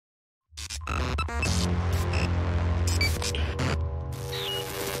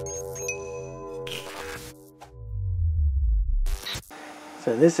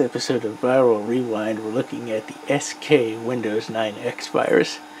So in this episode of Viral Rewind, we're looking at the SK Windows 9X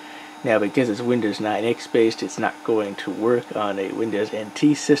virus. Now, because it's Windows 9X based, it's not going to work on a Windows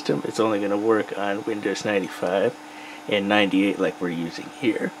NT system. It's only going to work on Windows 95 and 98 like we're using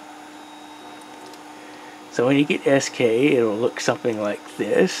here. So when you get SK, it'll look something like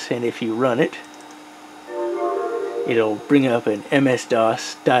this, and if you run it, it'll bring up an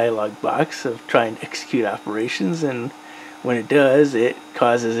MS-DOS dialog box of trying to execute operations, and when it does, it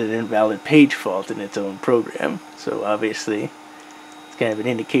causes an invalid page fault in its own program. So obviously, it's kind of an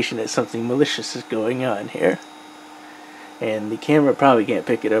indication that something malicious is going on here. And the camera probably can't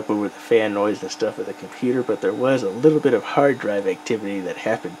pick it up over the fan noise and stuff of the computer, but there was a little bit of hard drive activity that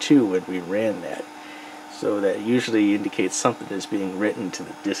happened too when we ran that. So that usually indicates something is being written to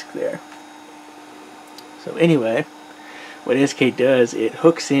the disk there. So anyway, what SK does, it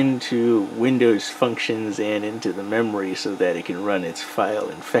hooks into Windows functions and into the memory so that it can run its file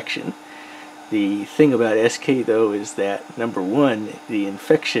infection. The thing about SK though is that, number one, the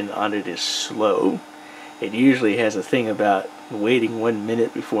infection on it is slow. It usually has a thing about waiting 1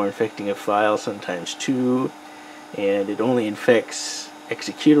 minute before infecting a file, sometimes 2, and it only infects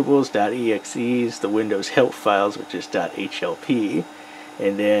executables, .exes, the Windows help files, which is .hlp,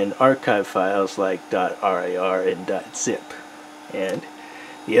 and then archive files like .rar and .zip. And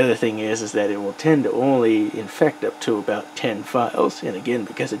the other thing is that it will tend to only infect up to about 10 files, and again,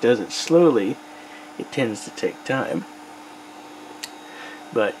 because it does it slowly, it tends to take time.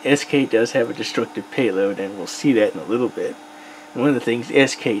 But SK does have a destructive payload, and we'll see that in a little bit. One of the things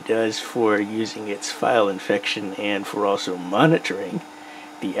SK does for using its file infection and for also monitoring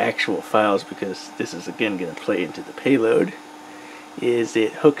the actual files, because this is again going to play into the payload, is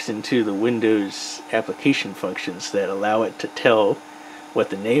it hooks into the Windows application functions that allow it to tell what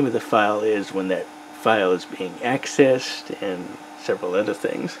the name of the file is when that file is being accessed, and several other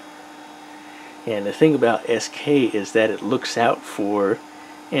things. And the thing about SK is that it looks out for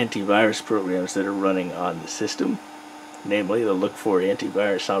antivirus programs that are running on the system. Namely, they'll look for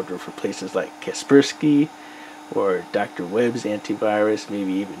antivirus software for places like Kaspersky or drweb's antivirus,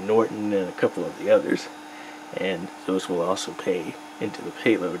 maybe even Norton and a couple of the others. And those will also pay into the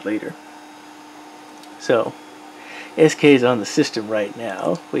payload later. So, SK is on the system right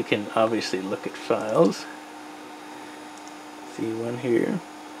now. We can obviously look at files. See one here.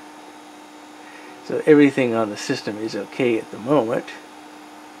 So everything on the system is okay at the moment.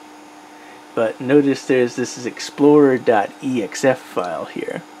 But notice this is explorer.exe file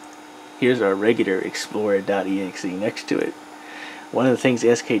here. Here's our regular explorer.exe next to it. One of the things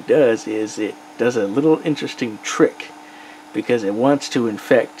SK does is it does a little interesting trick, because it wants to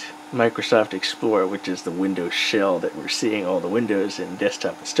infect Microsoft Explorer, which is the Windows shell that we're seeing all the windows in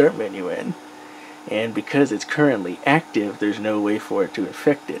desktop and start menu in. And because it's currently active, there's no way for it to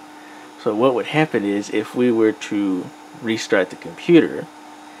infect it. So what would happen is, if we were to restart the computer,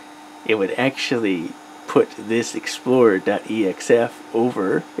 it would actually put this explorer.exe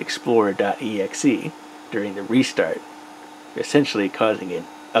over explorer.exe during the restart, essentially causing an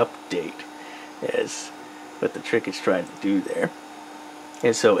update, as what the trick is trying to do there.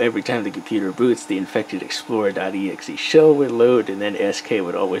 And so every time the computer boots, the infected explorer.exe shell would load, and then SK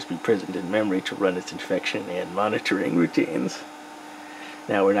would always be present in memory to run its infection and monitoring routines.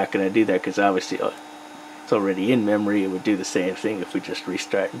 Now we're not going to do that because obviously it's already in memory. It would do the same thing if we just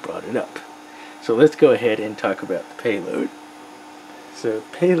restart and brought it up. So let's go ahead and talk about the payload. So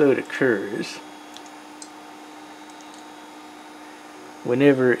payload occurs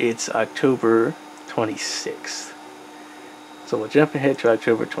whenever it's October 26th. So we'll jump ahead to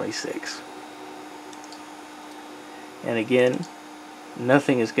October 26th. And again,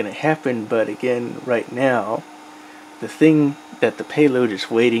 nothing is going to happen, but again, right now, the thing that the payload is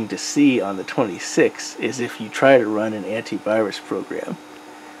waiting to see on the 26th is if you try to run an antivirus program.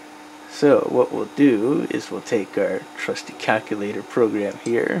 So what we'll do is we'll take our trusty calculator program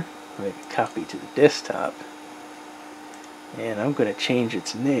here, make a copy to the desktop, and I'm going to change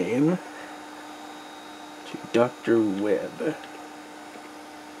its name to drweb.exe.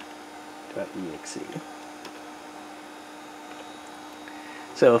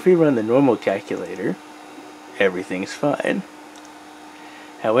 So if we run the normal calculator, everything's fine.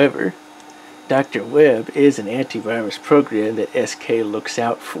 However, drweb is an antivirus program that SK looks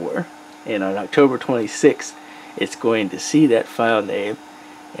out for, and on October 26th it's going to see that file name,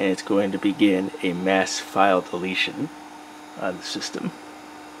 and it's going to begin a mass file deletion on the system.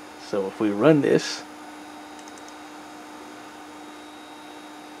 So if we run this,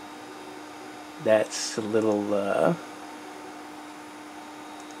 that's a little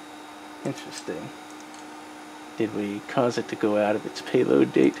interesting. Did we cause it to go out of its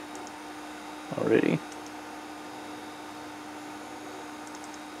payload date already?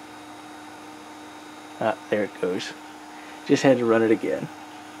 Ah, there it goes. Just had to run it again.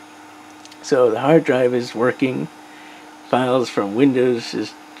 So the hard drive is working. Files from Windows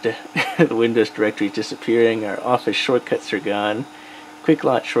is the Windows directory is disappearing. Our Office shortcuts are gone. Quick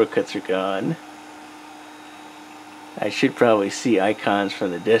launch shortcuts are gone. I should probably see icons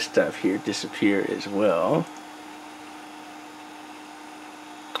from the desktop here disappear as well.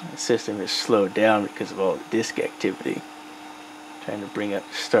 The system is slowed down because of all the disk activity. Trying to bring up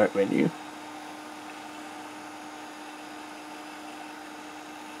the start menu.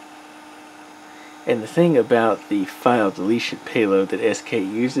 And the thing about the file deletion payload that SK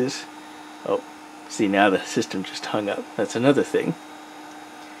uses, oh, see, now the system just hung up. That's another thing.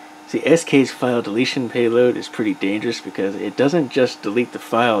 See, SK's file deletion payload is pretty dangerous because it doesn't just delete the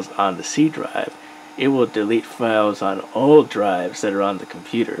files on the C drive. It will delete files on all drives that are on the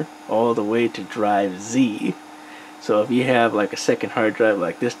computer, all the way to drive Z. So if you have like a second hard drive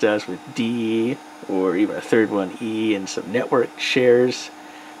like this does with D, or even a third one E, and some network shares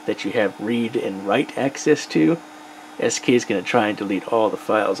that you have read and write access to, SK is going to try and delete all the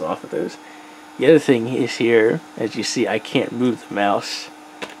files off of those. The other thing is here, as you see, I can't move the mouse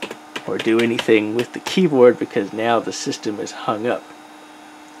or do anything with the keyboard because now the system is hung up.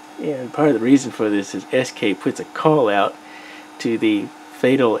 And part of the reason for this is SK puts a call out to the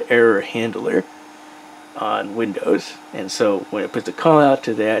fatal error handler on Windows, and so when it puts a call out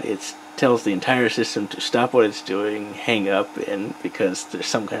to that, it tells the entire system to stop what it's doing, hang up, and because there's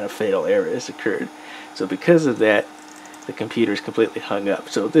some kind of fatal error has occurred. So because of that, the computer is completely hung up.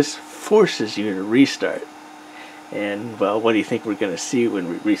 So this forces you to restart. And well, what do you think we're going to see when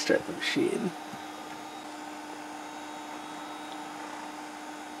we restart the machine?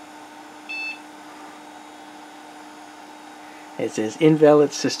 It says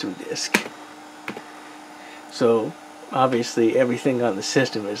invalid system disk. So obviously everything on the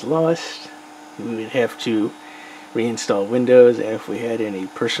system is lost. We would have to reinstall Windows, and if we had any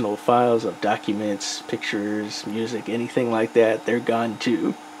personal files of documents, pictures, music, anything like that, they're gone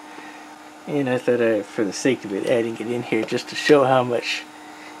too. And I thought for the sake of it, adding it in here just to show how much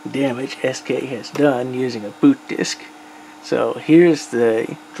damage SK has done using a boot disk. So here's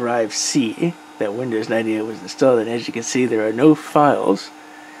the drive C that Windows 98 was installed, and as you can see, there are no files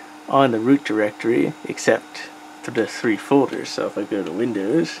on the root directory except for the 3 folders. So if I go to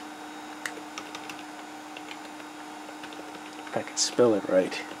Windows, if I can spell it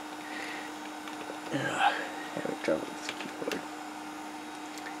right, having trouble with the keyboard.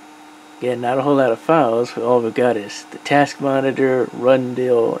 Again, not a whole lot of files. All we've got is the task monitor, run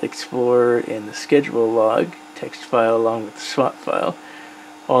deal, explorer, and the schedule log text file along with the swap file.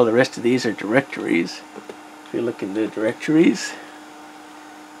 All the rest of these are directories. If you look in the directories,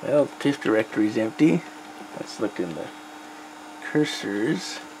 well, the PIF directory is empty. Let's look in the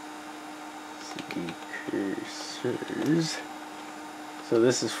cursors. CD cursors. So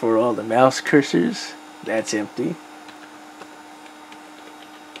this is for all the mouse cursors. That's empty.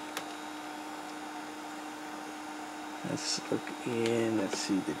 Let's look in, let's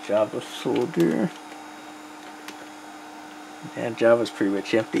see, the Java folder. And Java's pretty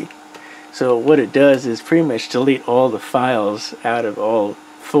much empty. So what it does is pretty much delete all the files out of all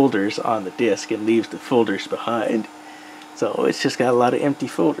folders on the disk and leaves the folders behind. So it's just got a lot of empty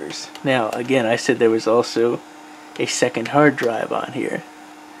folders. Now again, I said there was also a second hard drive on here.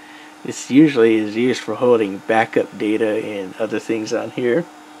 This usually is used for holding backup data and other things on here.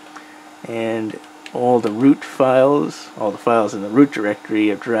 And all the root files, all the files in the root directory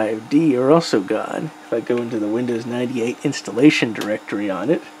of drive D are also gone. If I go into the Windows 98 installation directory on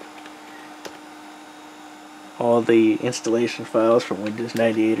it, all the installation files from Windows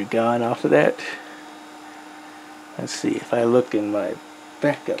 98 are gone off of that. Let's see, if I look in my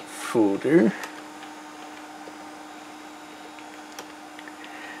backup folder,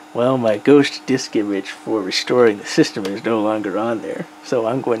 well, my ghost disk image for restoring the system is no longer on there. So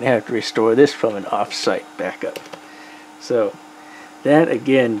I'm going to have to restore this from an off-site backup. So that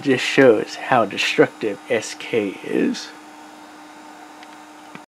again just shows how destructive SK is.